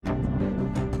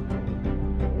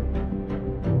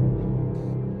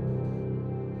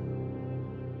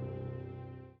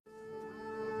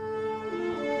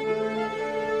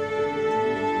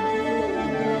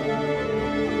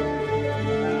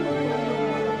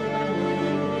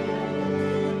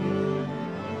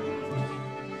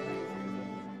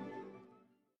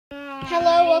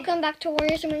Hello, welcome back to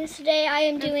Warriors and Wings. Today I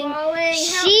am doing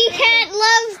She Can't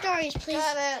Love Stories.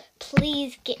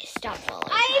 Please stop falling.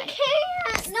 I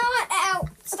can't. Not out.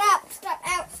 Stop. Stop.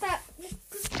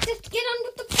 Just get on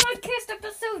with the podcast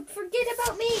episode. Forget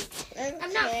about me. Okay.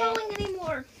 I'm not falling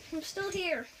anymore. I'm still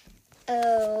here.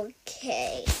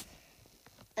 Okay.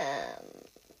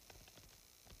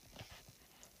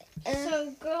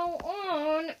 So go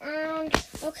on and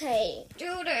okay.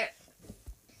 do it.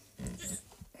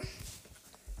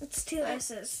 It's two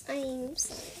S's. I'm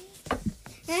sorry.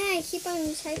 I keep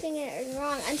on typing it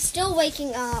wrong. I'm still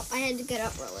waking up. I had to get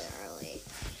up really early.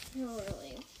 Oh,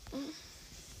 really?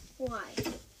 Why?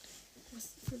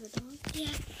 Was it for the dog?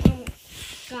 Yeah.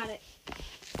 Got it.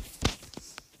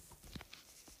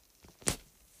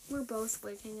 We're both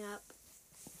waking up.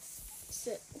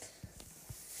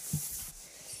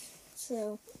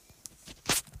 So.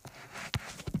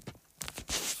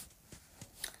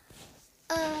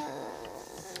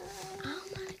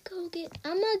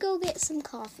 I'm gonna go get some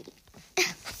coffee.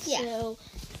 Yeah. So,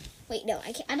 wait, no,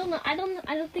 I can't. I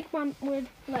don't think Mom would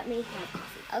let me have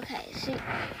coffee. Okay. So,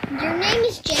 your name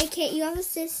is J Kit. You have a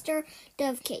sister,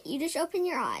 Dove Kit. You just open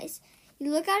your eyes.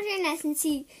 You look out of your nest and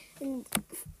see,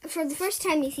 for the first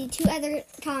time, you see two other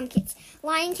Tom Kits,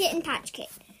 Lion Kit and Patch Kit.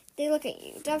 They look at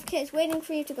you. Dove Kit's waiting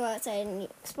for you to go outside and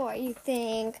explore. You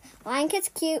think, Lion Kit's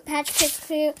cute, Patch Kit's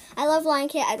cute. I love Lion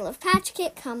Kit, I love Patch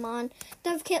Kit. Come on.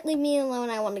 Dove Kit, leave me alone.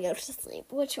 I want to go to sleep.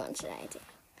 Which one should I do?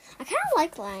 I kind of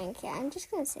like Lion Kit. I'm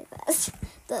just going to say that.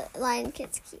 The Lion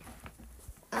Kit's cute.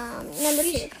 Number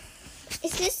 2.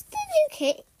 Is this the new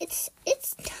kit? It's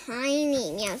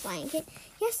tiny. Meows Lion Kit.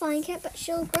 Yes, Lion Kit, but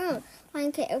she'll grow.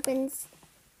 Lion Kit opens.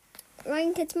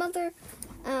 Lion Kit's mother.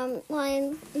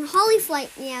 Lion Holly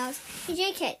Flight meows. Hey,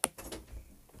 J Kit.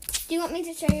 Do you want me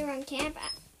to show you around camp?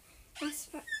 Asks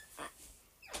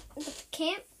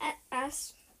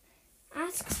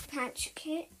Patch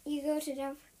Kit. You go to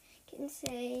Dove Kit and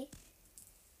say,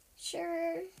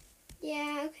 sure.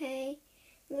 Yeah, okay.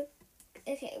 Look,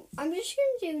 okay. I'm just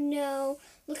gonna do no.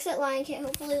 Looks at Lion Kit.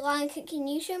 Hopefully, Lion Kit, can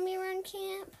you show me around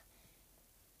camp?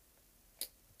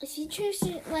 If you choose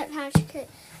to let Patch Kit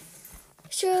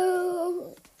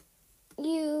show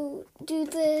you do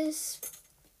this,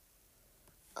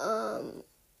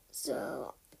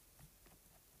 so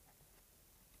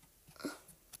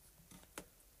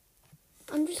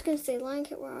I'm just gonna say, Lion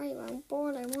Kit, where are you? I'm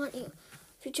bored, I want you.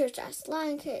 If you choose to ask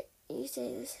Lion Kit, you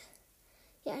say this.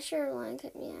 Yeah, sure, Lion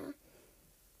Kit, meow.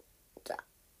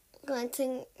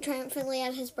 Glancing triumphantly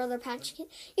at his brother Patch Kit.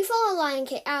 You follow Lion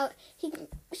Kit out. He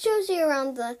shows you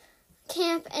around the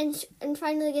camp and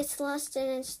finally gets lost in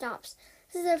and stops.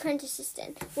 This is the apprentice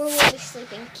assistant. We're really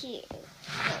sleeping cute.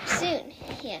 Soon,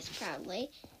 yes, proudly.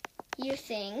 You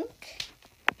think,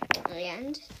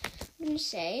 and I'm going to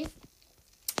say,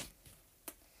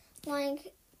 Lion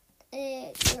Kit,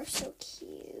 you're so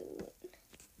cute.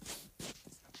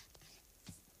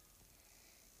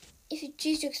 If you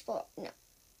choose to explore, no.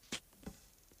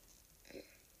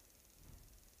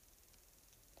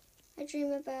 I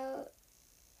dream about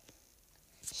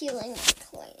healing my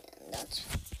clan. That's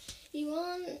you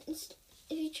want. If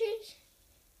you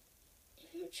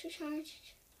choose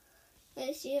charge,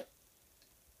 let's see.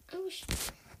 I wish.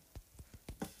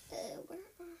 Where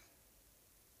are?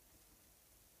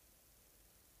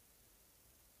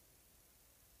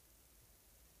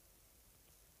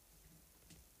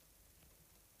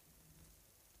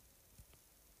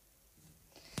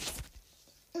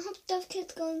 I hope Dove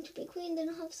Kit's going to be queen. Then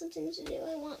I'll have something to do.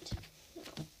 I want. No.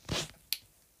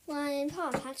 Lion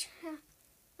Paw, Patch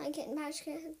Lion Kit and Patch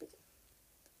Kit.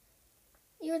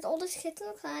 You're the oldest kit in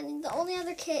the clan, and the only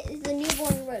other kit is the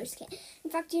newborn Rose Kit.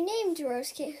 In fact, you named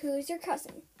Rose Kit, who is your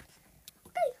cousin.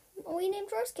 Okay, well, we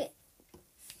named Rose Kit.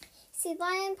 See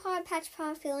Lion Paw, Patch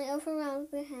Paw, feeling overwhelmed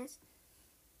with his.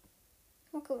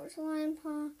 Walk over to Lion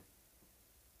Paw.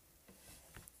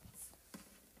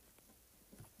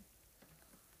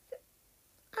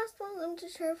 Ask one of them to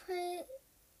share play.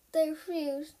 They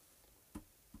refused.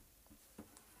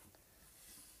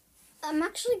 I'm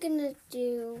actually gonna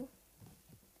do,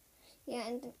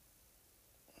 and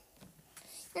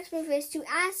next move is to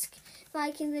ask if I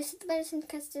can visit the medicine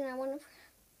custom.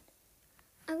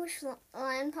 I wish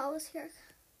Lion Paw was here.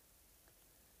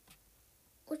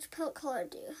 Which pelt color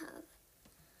do you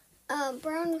have?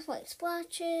 Brown with white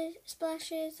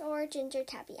splashes, or ginger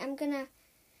tabby. I'm gonna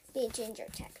be a ginger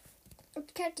tabby.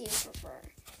 What cat do you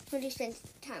prefer? Who do you spend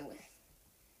time with?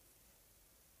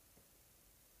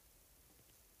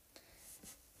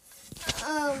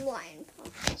 Lion Paw.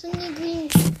 Suddenly green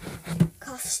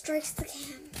cough strikes the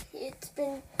camp. It's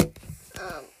been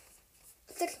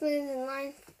 6 minutes and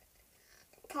Lion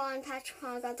Paw and Patch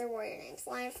Paw got their warrior names,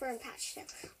 Lionfur and Patchtail.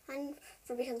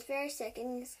 Lionfur becomes very sick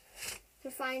and is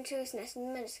confined to his nest in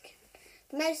the medicine cabinet.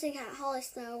 The medicine cat, Holly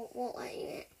Snow, won't let you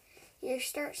in. You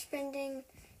start spending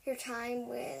your time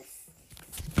with...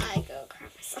 I go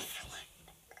crap myself.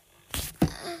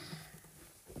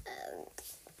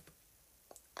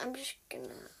 I'm just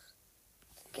gonna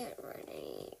get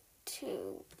ready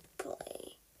to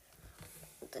play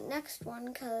the next one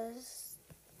because,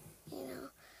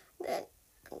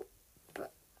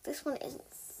 but this one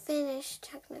isn't finished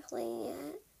technically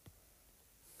yet.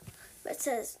 But it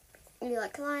says, you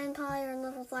like Lion Paw, you're in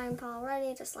love with Lion Paw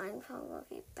already, does Lion Paw love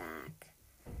you back?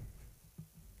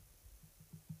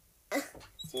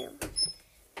 Zero.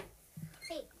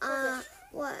 Hey,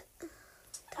 what?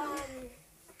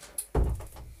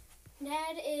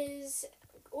 Dad is,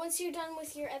 once you're done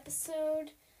with your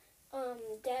episode,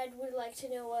 Dad would like to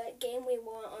know what game we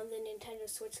want on the Nintendo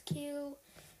Switch queue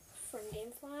from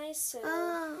Gamefly.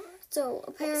 So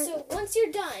apparently, so once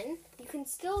you're done, you can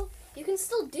still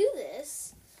do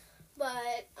this,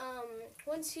 but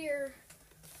once you're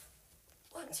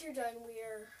done,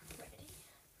 we're ready.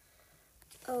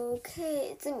 Okay,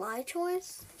 it's my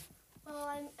choice. Well,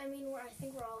 I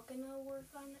think we're all gonna work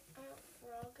on it.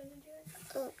 We're all gonna do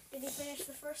it. Did you finish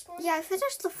the first one? Yeah, I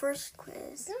finished the first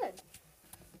quiz. Good.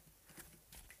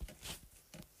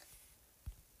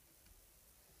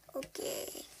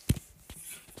 Okay.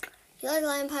 You like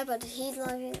Lion Pie, but he's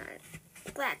loving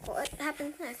Black. What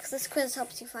happens next? This quiz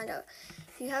helps you find out.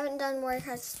 If you haven't done Warrior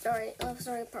Cat's Story, Love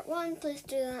Story Part 1, please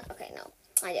do that. Okay, no,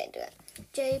 I didn't do it.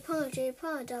 J Paw, Dove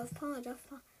Paw, Dove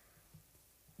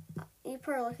Paw. You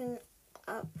purr looking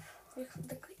up. Your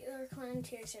clan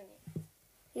cheers your name.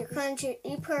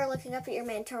 You purr looking up at your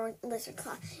mentor, Lizard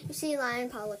Claw. You see Lion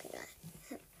Paw looking at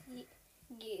him.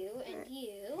 You and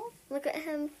you. Look at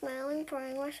him smiling,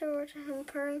 drawing wish over to him,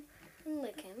 purring. And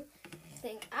lick him.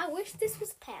 Think, I wish this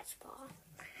was Patch Paw.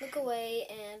 Look away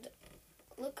and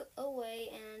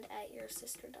at your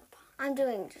sister Dove Paw. I'm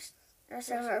doing just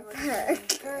over purr.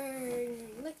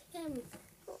 Lick him.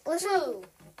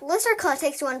 Lizard Claw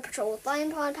takes you on patrol with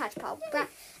Lion Paw and Patch Paw.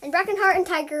 And Brackenheart and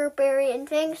Tiger Berry and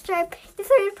Fang Stripe, the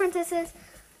three princesses,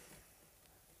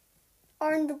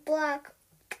 are in the back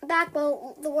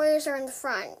while the warriors are in the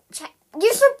front.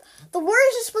 The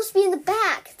warriors are supposed to be in the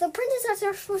back. The princesses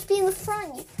are supposed to be in the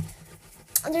front.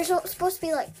 They're supposed to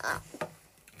be like up.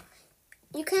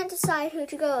 You can't decide who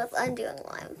to go with. I'm doing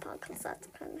Lion Paw because that's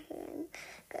kind of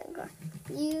good.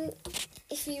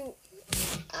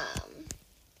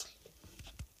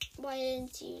 Why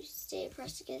didn't you stay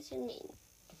pressed against your knee?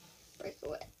 Break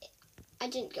away. I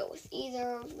didn't go with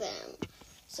either of them.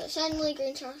 So suddenly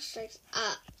Green Star strikes.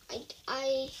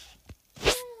 I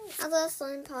lost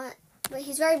Lion Paw, but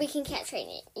he's very weak and can't train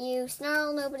it. You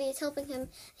snarl, nobody is helping him.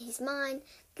 He's mine.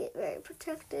 Get very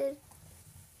protected.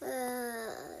 I'm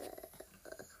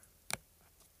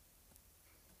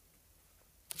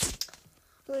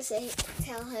going to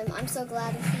tell him I'm so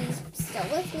glad if he's still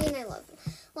with me and I love him.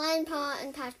 Lion Paw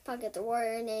and Patch Paw get the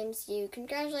warrior names. You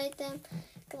congratulate them.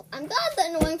 I'm glad the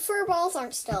annoying fur balls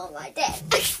aren't still in my deck.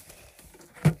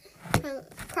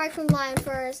 Cry from Lion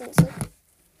Fur, since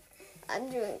I'm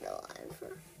doing the Lion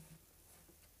Fur.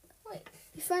 Wait,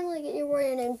 you finally get your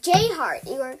warrior name, J-Heart.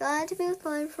 You are glad to be with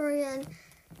Lion Fur again.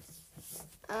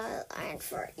 Lion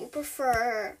Fur. You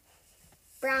prefer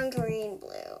brown, green,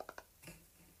 blue.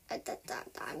 It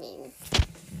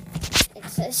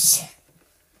says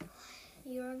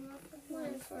You're in love with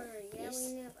Lion Fur. Yeah, yes.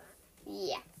 We knew that.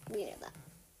 Yeah, we knew that.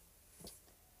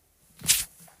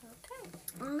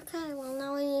 Okay, well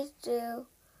now we need to do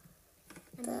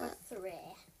Number 3.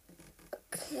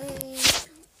 Okay.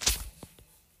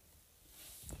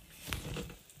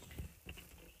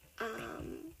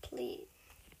 Please.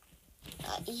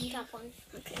 Top one.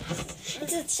 Okay. This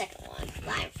is the second one.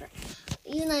 Lion Fur.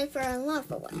 You and Lion Fur are in love,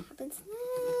 but what happens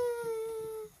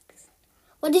next?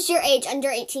 What is your age? Under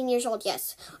 18 years old?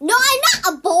 Yes. No, I'm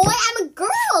not a boy. I'm a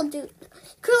girl, dude.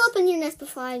 Curl up in your nest to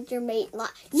find your mate.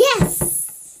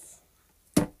 Yes.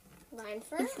 Lion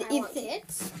Fur. I want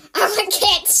kids.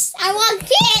 I want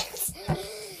kids.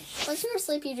 Once you're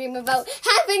asleep, you dream about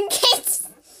having kids.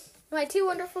 My 2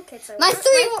 wonderful kids. My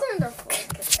 3 wonderful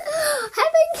kids.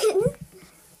 Having kids.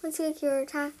 Once you're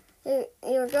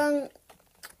going.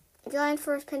 If Lion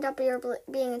Fur is pinned up or you're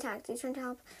being attacked, you turn to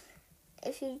help.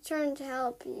 If you turn to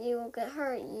help, you will get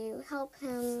hurt. You help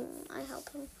him. I help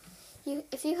him.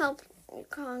 If you help, you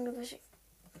call on the bush.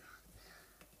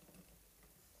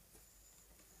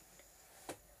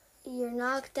 You're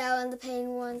knocked out and the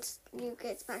pain once you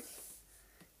get back.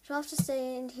 You'll have to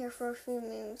stay in here for a few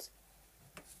minutes.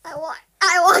 I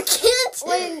want kids.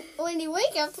 When you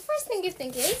wake up, the first thing you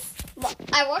think is,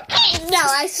 I want kids. No,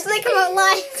 I think about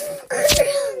life.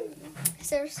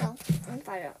 Save yourself and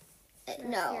find out.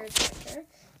 No.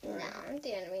 No.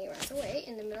 The enemy runs away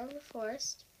in the middle of the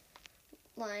forest.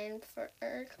 Lion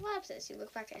collapses. You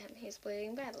look back at him. He's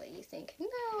bleeding badly. You think,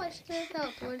 no, I should have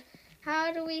helped.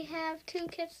 How do we have 2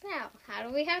 kids now? How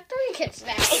do we have 3 kids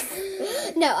now?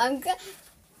 No, I'm good.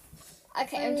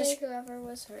 Okay, I'm just whoever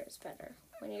was hurt is better.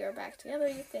 When you're back together,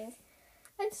 you think,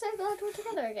 I'm so glad we're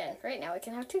together again. Great, now we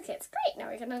can have 2 kids. Great, now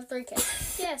we can have 3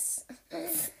 kids. Yes.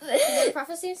 The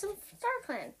prophecy of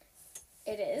StarClan.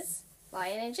 It is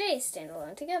Lion and Jay stand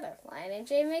alone together. Lion and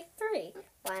Jay make 3.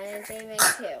 Lion and Jay make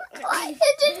 2. Lion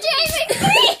and Jay make 3.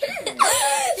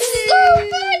 This is so funny.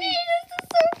 This is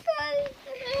so funny.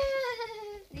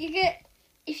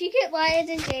 If you get Lion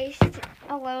and Jay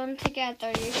alone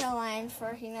together, you tell Lion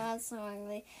for he nods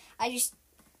knowingly. I just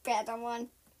bet on one.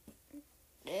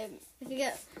 If you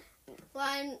get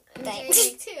Lion and Jay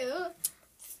make 2,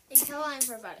 you tell Lion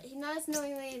for about it. He nods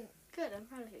knowingly. Good, I'm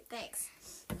proud of you. Thanks.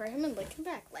 For him and lick him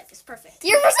back. Life is perfect.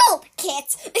 Your result,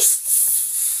 kids.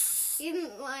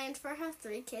 Even Lion for have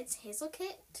 3 kids. Hazel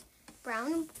Kit,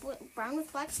 brown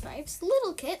with black stripes.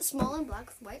 Little Kit, small and black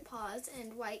with white paws,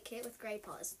 and white Kit with gray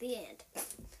paws. The end.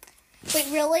 Wait,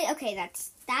 really? Okay,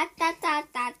 that's that.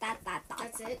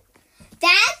 That's it.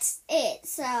 That's it.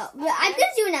 So I'm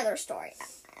gonna do another story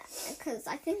because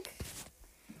I think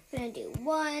I'm gonna do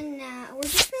one. We're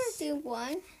just gonna do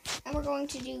one, and we're going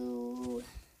to do.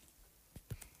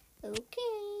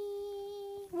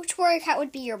 Okay. Which warrior cat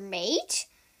would be your mate?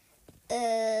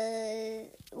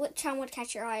 What charm would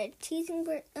catch your eye? Teasing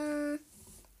bird.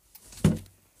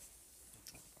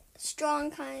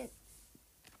 Strong kind.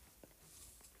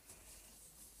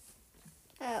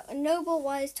 A noble,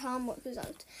 wise Tom who's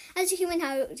honest. As a human,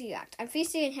 how do you act? I'm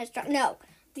feisty and headstrong. No.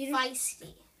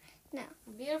 Feisty. No.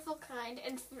 Beautiful, kind,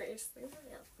 and fierce.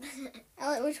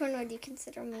 Elliot, which one would you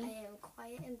consider me? I am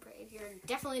quiet and brave. You're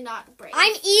definitely not brave.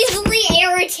 I'm easily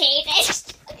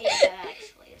irritated. Yeah, that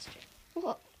actually is true.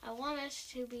 What? I want us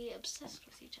to be obsessed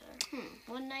with each other.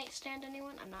 One night stand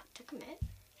anyone? I'm not to commit.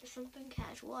 Just something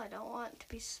casual. I don't want to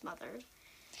be smothered.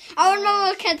 I want my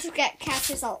little kids to get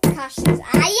catches.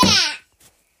 Yeah!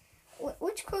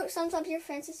 Which quote sums up your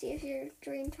fantasy of your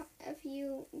dream?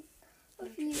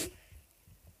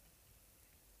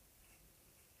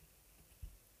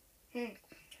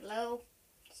 Hello?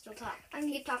 Still talk.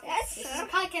 I'm keep talking. This is a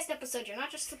podcast episode. You're not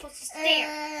just supposed to stare.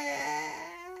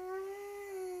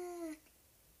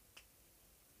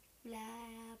 Blah,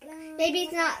 blah, Maybe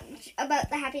it's not about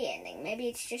the happy ending. Maybe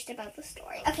it's just about the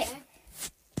story. Okay.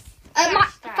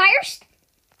 Firestar.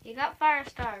 You got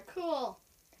Firestar. Cool.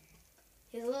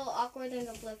 He's a little awkward and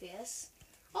oblivious.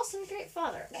 Also a great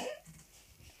father.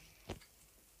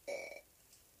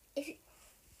 If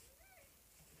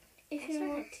you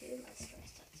want to,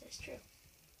 that's true.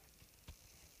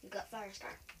 You got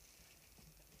Firestar.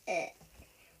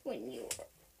 When you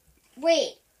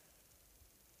wait,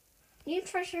 you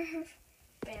first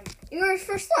Bam. You were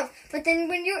first love, but then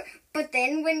murdered.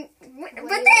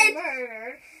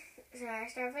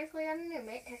 Firestar faithfully on an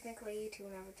inmate. Technically, you two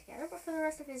were never together, but for the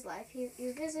rest of his life, you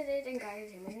visited and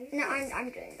guided him in his No, life. I'm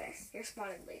doing this. You're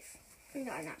Spotted Leaf.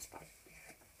 No, I'm not Spotted.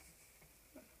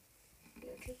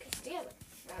 You two kissed together.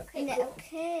 Okay, Okay,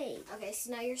 cool. Okay,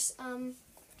 so now you're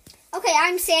Okay,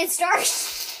 I'm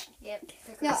Sandstar. Yep.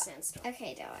 No. Sandstorm.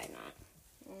 Okay, no, I'm not.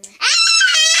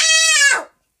 Ow!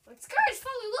 But Scar's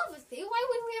fall in love with you. Why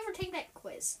would we ever take that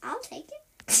quiz? I'll take it.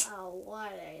 Oh,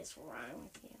 what is wrong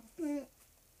with you? Mm.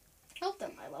 Help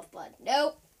them. I love blood.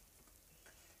 Nope.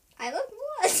 I love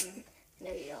blood.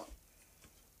 No, you don't.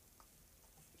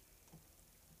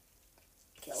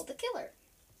 Kill the killer.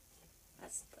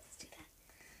 Let's do that.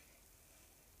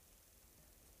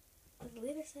 The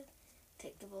leader said,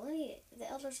 take the bull and eat it. The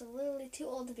elders are literally too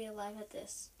old to be alive at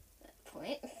this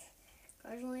point.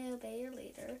 Gradually obey your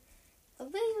leader.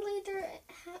 Obey your leader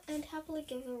and happily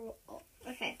give the role.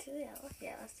 Okay, to the elder.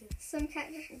 Yeah, let's do this. Some cat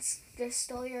Just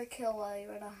stole your kill while you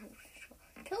were at 100.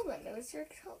 Kill them. It was your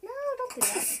kill. No, don't do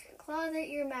that. Claw their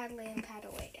ear madly and pat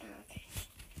away. Okay.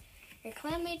 Your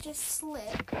clanmate just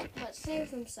slipped, but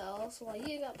saved themselves while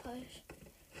you got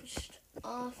pushed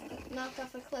off, knocked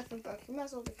off a cliff and broke your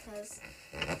muzzle because,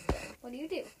 what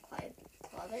do?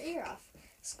 Claw their ear off.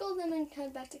 Scold them and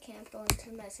head back to camp, going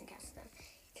to medicine cast them.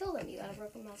 Kill them, you got a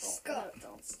broken muzzle. No,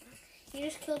 don't stop. You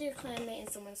just killed your clanmate and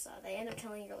someone saw. They end up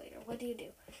killing your leader. What do?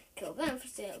 Kill them for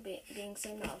still being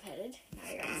so knob-headed.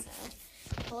 Now you're all sad.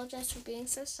 Apologize for being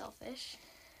so selfish.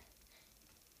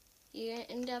 You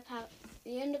end up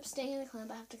staying in the clan,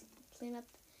 but have to clean up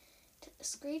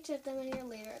screech at them in your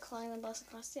leader, clawing them both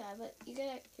across the eye. But you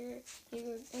end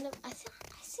up. I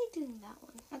say doing that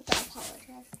one. I have to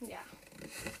apologize. Yeah.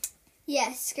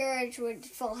 Yes, Scourge would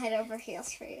fall head over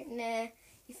heels for you. Nah.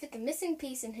 You fit the missing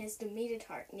piece in his demeaned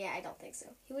heart. Yeah, I don't think so.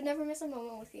 He would never miss a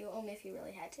moment with you, only if he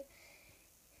really had to.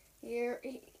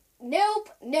 Nope.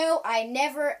 No, I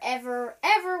never, ever,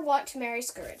 ever want to marry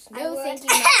Scourge. No, thank you,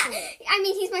 not for me. I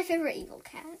mean, he's my favorite evil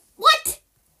cat. What?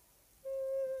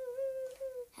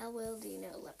 How well do you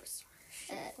know Leopard?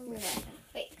 No.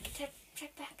 Wait, check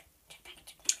back.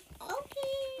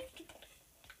 Okay.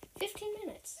 15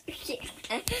 minutes.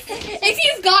 If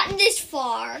you've gotten this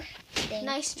far,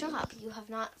 Nice job. You have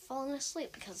not fallen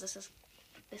asleep because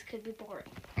this could be boring.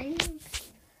 I know.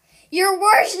 Your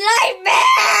worst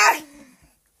nightmare!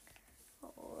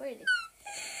 Alrighty.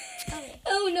 Okay.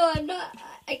 Oh no, I'm not.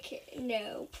 I can't.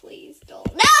 No, please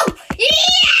don't. No! I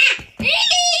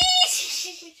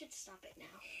think we should stop it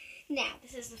now. Now,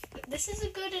 This is a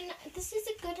good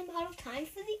amount of time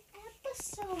for the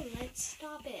episode. Let's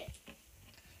stop it.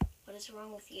 What is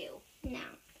wrong with you? no,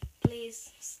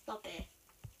 Please stop it.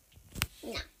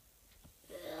 no,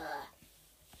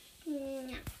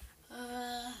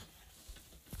 Ugh.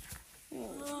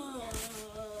 no.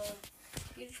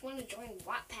 You just want to join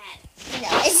Wattpad. No,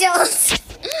 I don't.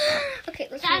 Okay,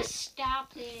 let's Just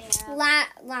stop it.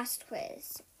 last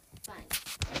quiz. Fine.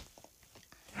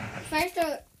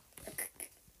 Firestar.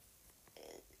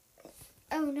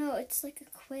 Oh no, it's like a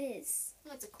quiz.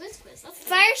 Oh, it's a quiz. That's good.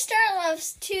 Firestar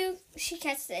loves two. She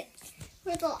gets it.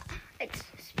 It's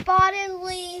Spotted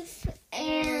Leaf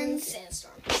and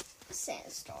Sandstorm.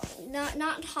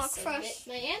 Not Hawk Frost.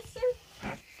 My answer.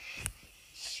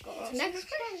 Next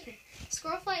question.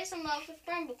 Squirrelflight is in love with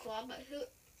Brambleclaw, but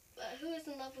who is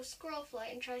in love with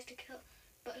Squirrelflight and tries to kill?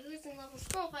 But who is in love with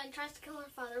Squirrelflight and tries to kill her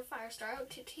father, Firestar,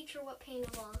 to teach her what pain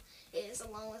is,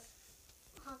 along with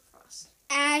Hawk Frost.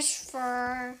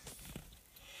 Ashfur.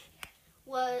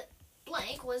 What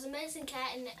blank was a medicine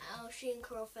cat, and she and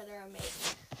Curlfeather are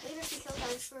mates. Later, she kills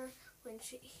Ashfur when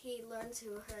he learns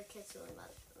who her kid's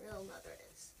real mother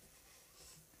is.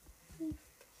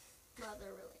 Mother,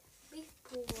 really. Leaf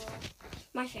Pool.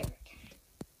 My favorite.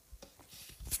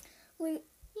 Leaf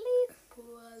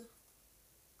Pool.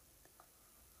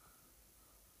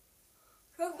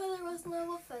 Curlfeather was in love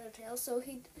with Feathertail,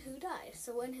 who died.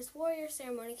 So when his warrior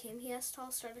ceremony came, he asked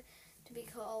Tallstar to be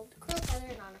called Curlfeather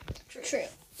in honor of the tree. True.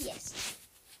 Yes.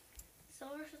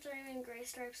 Silverstream and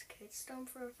Greystripes, Kate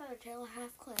Stonefur, and Feathertail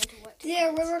half clan to what?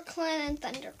 They're River Clan and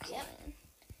Thunder Clan.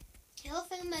 Yep.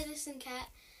 Yellowfin, Medicine Cat,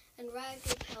 and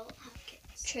Ragged Pelt have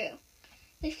kids. True.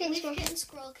 Leaf Kit and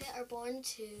Squirrel Kit are born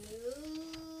to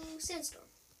Sandstorm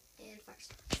and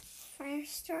Firestar.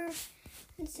 Firestar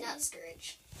and Not Sandstorm.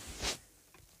 Scourge.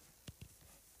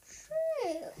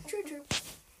 True. True.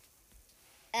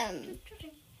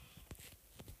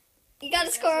 You got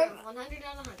to score. 100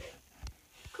 out of 100.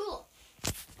 Cool.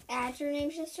 Add your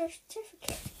name to the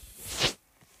certificate.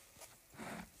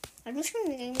 I'm just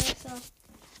going to name myself.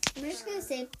 I'm just going to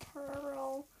say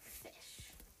Pearl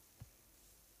Fish.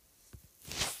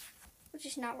 which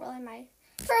is not really my...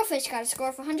 Pearlfish got a score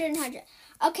of 100 and 100.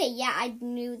 Okay, yeah, I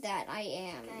knew that. I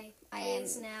am. Okay. I am.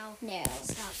 Now. No.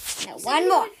 Stop. No, You one said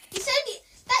more. You said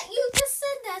that you just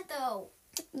said that though.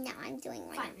 No, I'm doing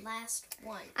one. Fine. Last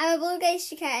one. I'm a blue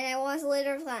geyser cat and I was a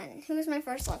leader of clan. Who was my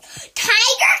first love?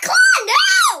 Tiger Claw!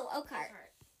 No! Okay.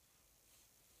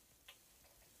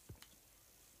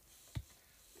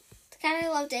 The cat I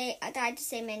loved died to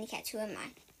save many cats. Who am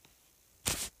I?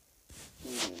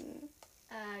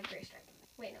 Grey Stripe.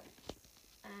 Wait, no.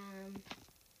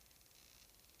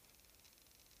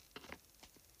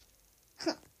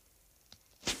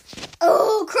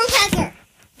 Oh, Crow Panther!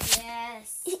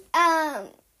 Yes.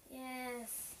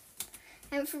 Yes.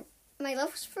 I'm from, my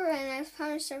love was for and I was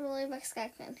punished severally by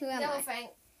Skyclan. Who am Yellow I? Frank.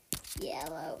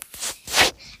 Yellow.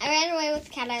 I ran away with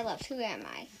the cat I loved. Who am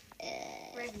I?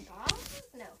 Ravenpaw?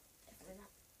 No, definitely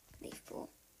not. Leaf Pool.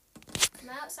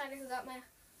 My outsider who got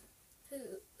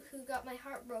my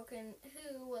heart broken.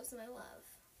 Who was my love?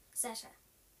 Sasha,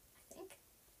 I think.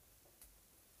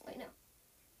 Wait, no.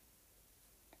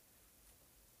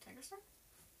 Tiger Star?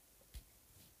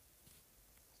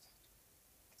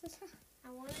 I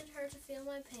wanted her to feel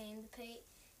my pain, the pain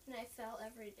I felt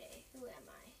every day. Who am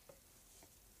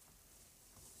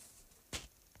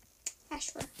I?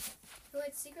 Ashfur. Who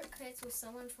had secret crits with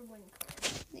someone from Wind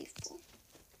Clan. Leaf Pool.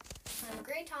 I'm a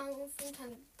Grey Tongue from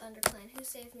Thunder Clan. Who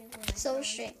saved me when I fell into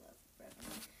Silverstream.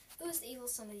 love? Who is the evil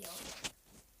son of Yellow?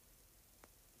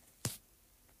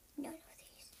 No.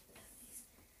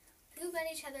 Who met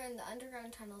each other in the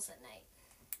underground tunnels at night?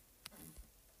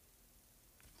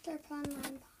 They're upon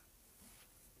line.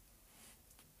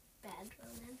 bad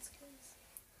romance quiz.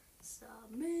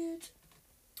 Submit.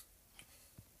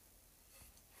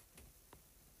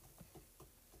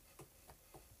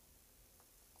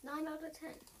 9 out of 10.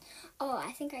 Oh,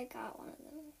 I think I got one of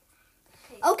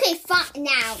them. Okay, fine.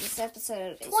 Now this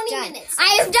episode is 20 done. minutes.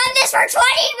 I have done this for 20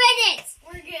 minutes.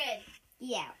 We're good.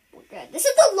 Yeah, we're good. This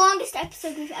is the longest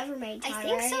episode we've ever made,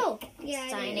 Tyler. I think so. Yeah,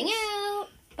 Signing out.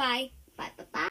 Bye. Bye. Bye. Bye.